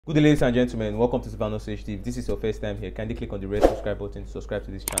Good day, ladies and gentlemen. Welcome to Savannah's HD. If this is your first time here, kindly click on the red subscribe button to subscribe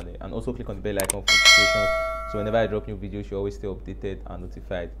to this channel, and also click on the bell icon for notifications so whenever I drop new videos, you always stay updated and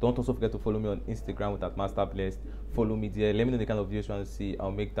notified. Don't also forget to follow me on Instagram with @masterblessed. Follow me there. Let me know the kind of videos you want to see.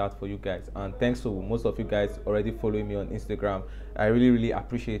 I'll make that for you guys. And thanks to most of you guys already following me on Instagram. I really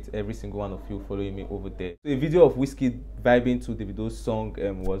appreciate every single one of you following me over there. So a video of Wizkid vibing to Davido's song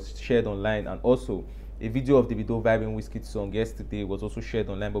was shared online, and also a video of Davido vibing Wizkid's song yesterday was also shared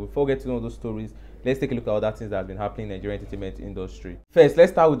online. But before we get to know those stories, let's take a look at other things that have been happening in the Nigerian entertainment industry. First,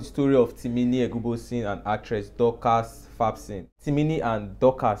 let's start with the story of Timini Egubosin and actress Dorcas Fabsin. Timini and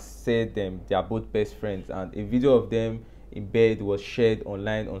Dorcas said they are both best friends, and a video of them in bed was shared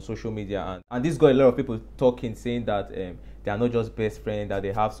online on social media, and this got a lot of people talking, saying that they are not just best friends, that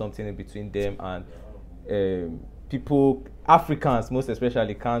they have something in between them, and people, Africans most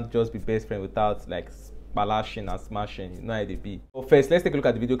especially, can't just be best friends without like splashing and smashing. You know how they be. But first, let's take a look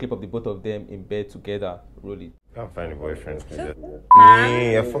at the video clip of the both of them in bed together. Roll it. Can't find a boyfriend.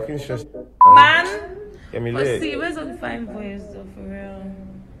 Man. You're fucking stressed. Man. Get me But lit. see, where's all the fine boys though, for real?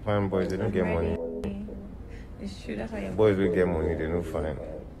 Fine boys, they don't get money. It's true, that's why you're Boys will get money, they don't fine.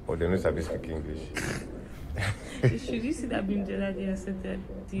 Or they don't sabi speak English. It's true. You see that beam the other day I said that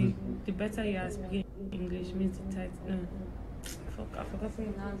the better you are speaking English means the tight. No. Fuck, I forgot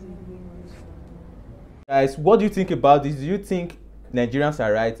saying that. Guys, what do you think about this? Do you think Nigerians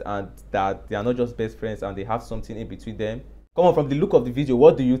are right and that they are not just best friends and they have something in between them? Come on, from the look of the video,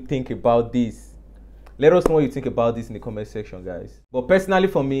 what do you think about this? Let us know what you think about this in the comment section, guys. But personally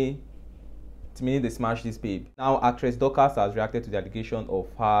for me, Timini, they smashed this babe. Now, actress Dorcas has reacted to the allegation of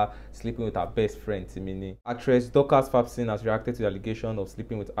her sleeping with her best friend, Timini. Actress Dorcas Fabsin has reacted to the allegation of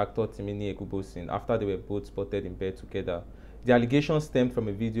sleeping with actor Timini Egubosin after they were both spotted in bed together. The allegation stemmed from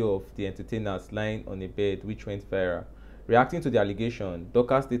a video of the entertainers lying on a bed which went viral. Reacting to the allegation,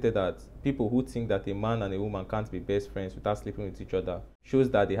 Dorcas stated that people who think that a man and a woman can't be best friends without sleeping with each other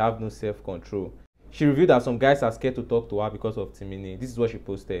shows that they have no self-control. She revealed that some guys are scared to talk to her because of Timini. This is what she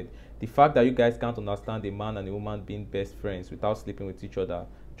posted. The fact that you guys can't understand a man and a woman being best friends without sleeping with each other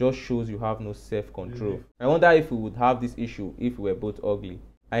just shows you have no self-control. I wonder if we would have this issue if we were both ugly.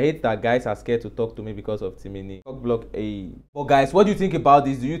 I hate that guys are scared to talk to me because of Timini. Talk block A. But guys, what do you think about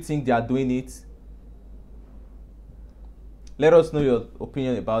this? Do you think they are doing it? Let us know your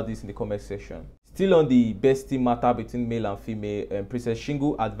opinion about this in the comment section. Still on the bestie matter between male and female, Princess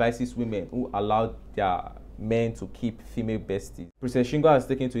Shingo advises women who allow their men to keep female besties. Princess Shingo has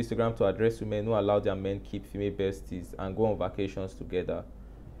taken to Instagram to address women who allow their men keep female besties and go on vacations together.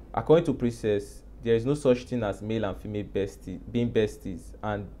 According to Princess, there is no such thing as male and female being besties,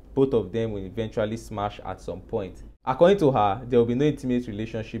 and both of them will eventually smash at some point. According to her, there will be no intimate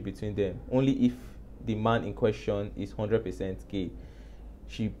relationship between them, only if the man in question is 100% gay.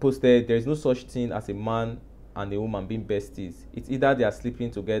 She posted, there is no such thing as a man and a woman being besties. It's either they are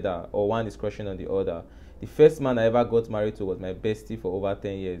sleeping together or one is crushing on the other. The first man I ever got married to was my bestie for over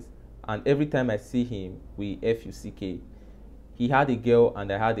 10 years, and every time I see him, we F-U-C-K. He had a girl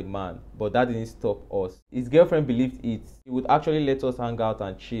and I had a man, but that didn't stop us. His girlfriend believed it. He would actually let us hang out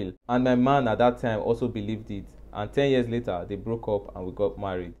and chill. And my man at that time also believed it. And 10 years later, they broke up and we got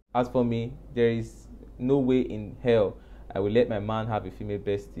married. As for me, there is no way in hell I will let my man have a female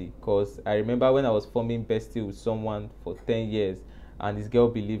bestie. Because I remember when I was forming bestie with someone for 10 years and this girl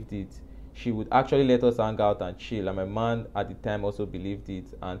believed it. She would actually let us hang out and chill. And my man at the time also believed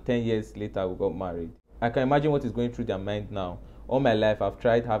it. And 10 years later, we got married. I can imagine what is going through their mind now. All my life, I've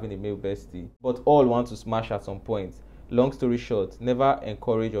tried having a male bestie, but all want to smash at some point. Long story short, never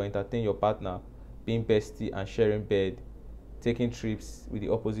encourage or entertain your partner being bestie and sharing bed, taking trips with the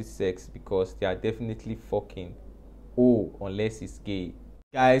opposite sex, because they are definitely fucking. Oh, unless he's gay.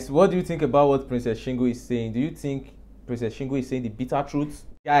 Guys, what do you think about what Princess Shingo is saying? Do you think Princess Shingo is saying the bitter truth?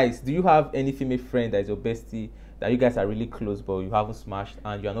 Guys, do you have any female friend that is your bestie that you guys are really close but you haven't smashed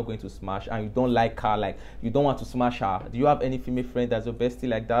and you are not going to smash and you don't like her, like you don't want to smash her? Do you have any female friend that's your bestie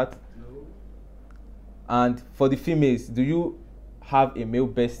like that? No. And for the females, do you have a male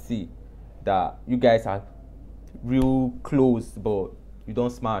bestie that you guys are real close but you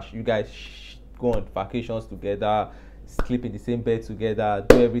don't smash? You guys go on vacations together, sleep in the same bed together,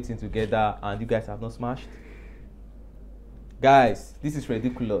 do everything together, and you guys have not smashed? Guys, this is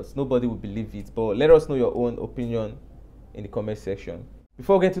ridiculous. Nobody will believe it. But let us know your own opinion in the comment section.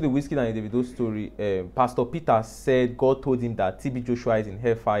 Before we get to the Wizkid and the Davido story, Pastor Peter said God told him that TB Joshua is in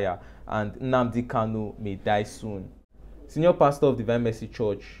hellfire and Nnamdi Kanu may die soon. Senior pastor of Divine Mercy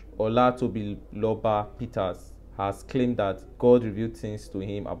Church, Olatobiloba Peters, has claimed that God revealed things to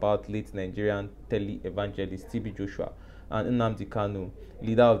him about late Nigerian tele-evangelist TB Joshua and Nnamdi Kanu,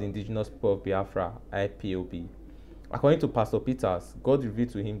 leader of the indigenous people of Biafra, IPOB. According to Pastor Peters, God revealed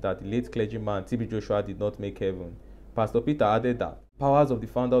to him that the late clergyman TB Joshua did not make heaven. Pastor Peter added that powers of the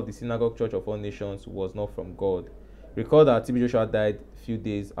founder of the Synagogue Church of All Nations was not from God. Recall that TB Joshua died a few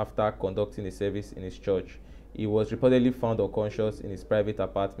days after conducting a service in his church. He was reportedly found unconscious in his private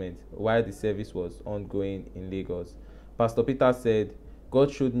apartment while the service was ongoing in Lagos. Pastor Peter said, God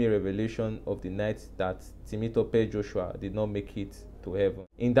showed me a revelation of the night that Timitope Joshua did not make it to heaven.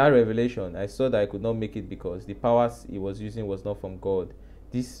 In that revelation, I saw that I could not make it because the powers he was using was not from God.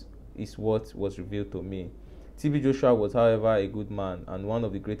 This is what was revealed to me. TB Joshua was, however, a good man and one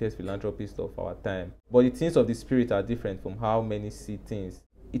of the greatest philanthropists of our time. But the things of the spirit are different from how many see things.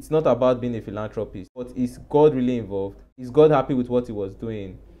 It's not about being a philanthropist, but is God really involved? Is God happy with what he was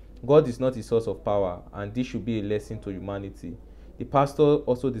doing? God is not the source of power, and this should be a lesson to humanity. The pastor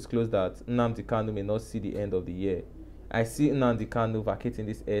also disclosed that Nnamdi Kanu may not see the end of the year. I see Nnamdi Kanu vacating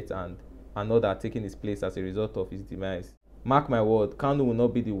this earth and another taking his place as a result of his demise. Mark my word, Kanu will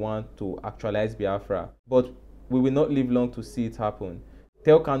not be the one to actualize Biafra, but we will not live long to see it happen.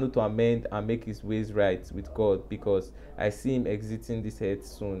 Tell Kanu to amend and make his ways right with God because I see him exiting this earth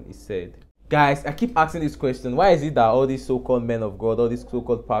soon, he said. Guys, I keep asking this question. Why is it that all these so-called men of God, all these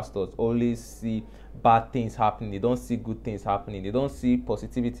so-called pastors always see bad things happening? They don't see good things happening. They don't see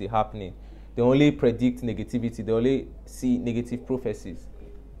positivity happening. They only predict negativity. They only see negative prophecies.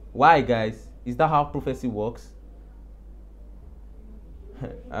 Why, guys? Is that how prophecy works?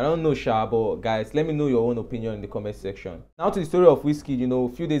 I don't know, Sha, but guys, let me know your own opinion in the comment section. Now to the story of Wizkid. You know, a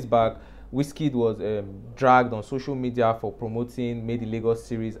few days back, Wizkid was dragged on social media for promoting Made in Lagos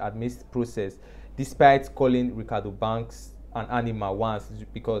series amidst process, despite calling Ricardo Banks an animal once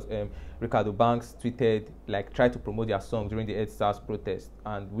because Ricardo Banks tweeted, tried to promote their song during the EdSARS protest,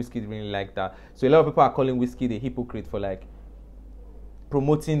 and Wizkid really liked that. So a lot of people are calling Wizkid a hypocrite for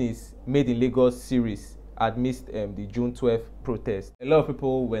promoting his Made in Lagos series amidst the June 12th protest. A lot of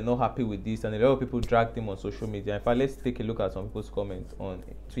people were not happy with this, and a lot of people dragged him on social media. In fact, let's take a look at some people's comments on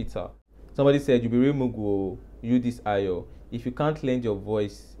Twitter. Somebody said, "You be real mugu, you this ayo. If you can't lend your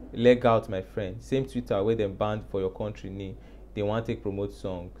voice, leg out, my friend." Same Twitter where them banned for your country knee. They want to promote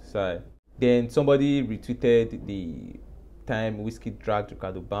song. Sorry. Then somebody retweeted the time Wizkid dragged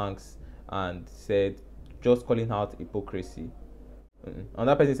Ricardo Banks and said, just calling out hypocrisy.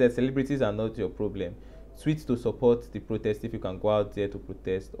 Another person said, "Celebrities are not your problem. Tweet to support the protest if you can go out there to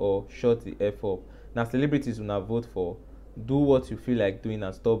protest, or shut the F up. Now celebrities will not vote for. Do what you feel like doing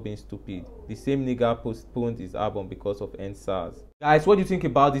and stop being stupid. The same nigga postponed his album because of EndSARS." Guys, what do you think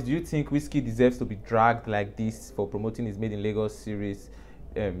about this? Do you think Wizkid deserves to be dragged like this for promoting his Made in Lagos series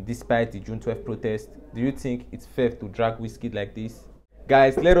despite the June 12th protest? Do you think it's fair to drag Wizkid like this?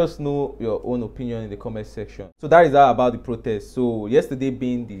 Guys, let us know your own opinion in the comment section. So that is all about the protest. So yesterday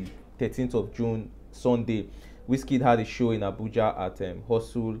being the 13th of June, Sunday, Wizkid had a show in Abuja at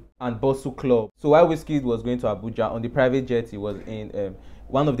Hustle and Bustle Club. So while Wizkid was going to Abuja, on the private jet he was in,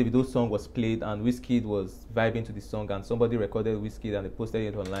 one of Davido's songs was played and Wizkid was vibing to the song, and somebody recorded Wizkid and they posted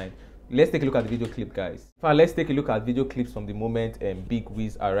it online. Let's take a look at the video clip, guys. First, let's take a look at video clips from the moment Big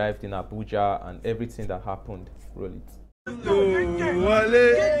Wiz arrived in Abuja and everything that happened. Roll it.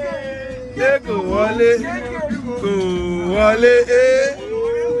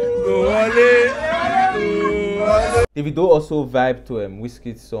 Davido also vibed to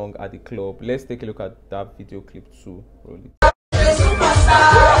Wizkid's song at the club. Let's take a look at that video clip too. Roll it.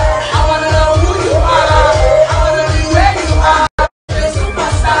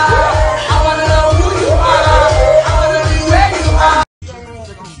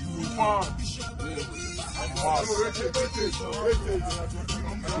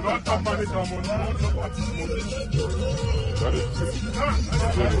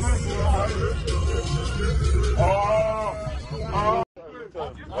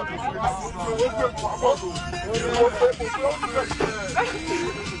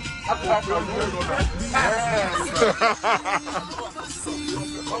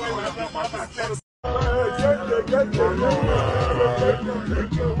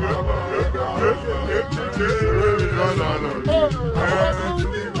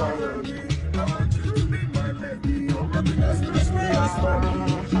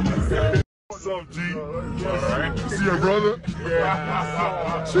 What's up, G? Alright. See your brother?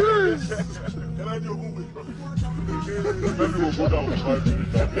 Yeah. Cheers. Can I do a movie? Maybe we'll go down with 5 minutes.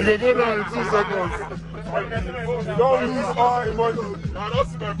 You can go down in 2 seconds. Don't lose all emotion. Nah,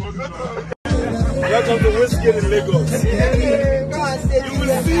 that's my position. Welcome to Wizkid in Lagos. You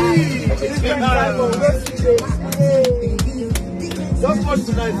will see. Just watch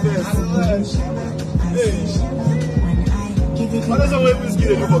tonight, man. Hey. But that's not what Wizkid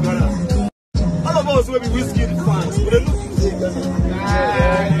they do for Ghana. All of us will be Wizkid fans. But they look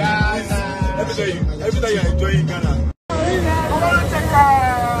every time you're enjoying Ghana.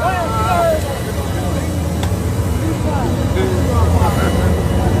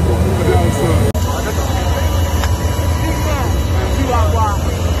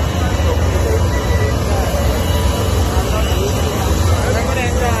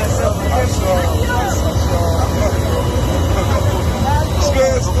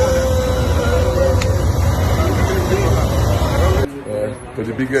 To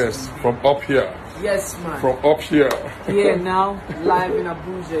the biggest from up here. Yes, man. From up here. Here now, live in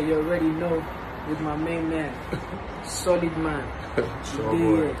Abuja, you already know, with my main man, solid man.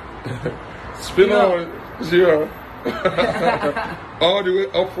 Sure, spin on here. All the way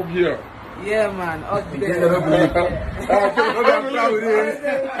up from here. Yeah, man, up there.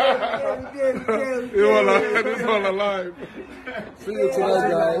 It's all alive. See you tonight,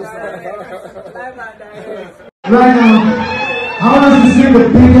 guys. Right now, I want us to sing the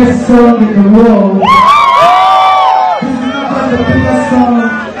biggest song in the world. This is not like the biggest song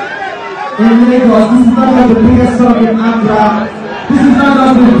in Lagos. This is not like the biggest song in Accra. This is not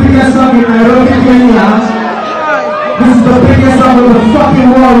like the biggest song in Nairobi, Kenya. This is the biggest song in the fucking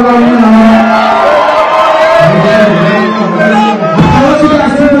world right now. I want you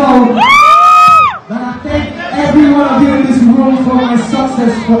guys to know that I thank every one of you in this room for my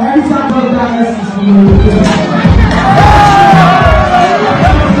success, for every time I that listens to me.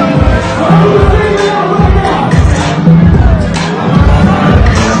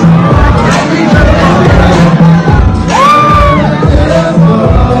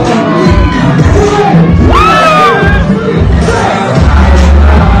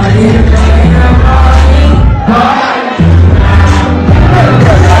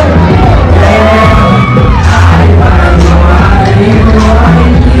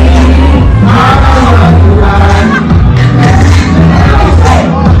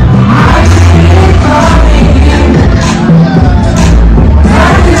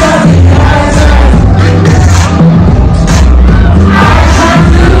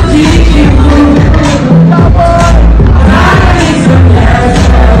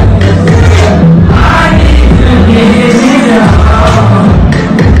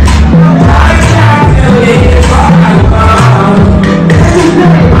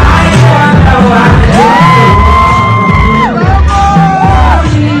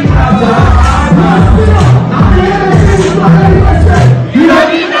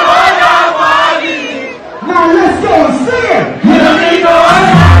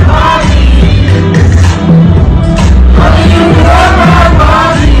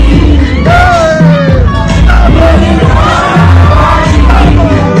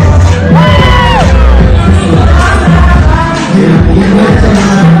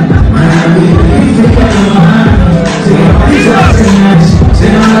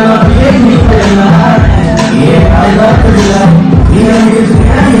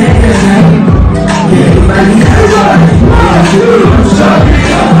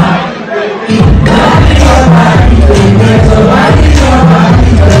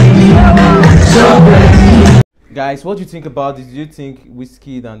 Guys, what do you think about this? Do you think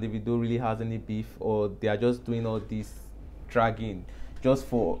Wizkid and Davido really has any beef, or they are just doing all this dragging just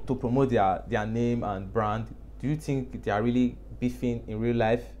to promote their name and brand? Do you think they are really beefing in real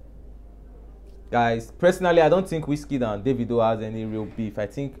life? Guys, personally, I don't think Wizkid and Davido has any real beef. I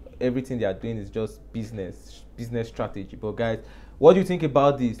think everything they are doing is just business strategy. But guys, what do you think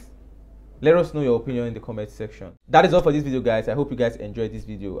about this? Let us know your opinion in the comment section. That is all for this video, guys. I hope you guys enjoyed this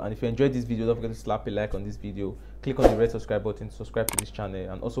video. And if you enjoyed this video, don't forget to slap a like on this video. Click on the red subscribe button to subscribe to this channel.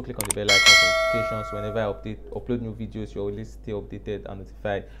 And also click on the bell icon for notifications. Whenever I upload new videos, you'll always stay updated and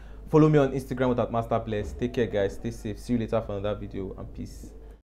notified. Follow me on Instagram with @MasterBless. Take care, guys. Stay safe. See you later for another video. And peace.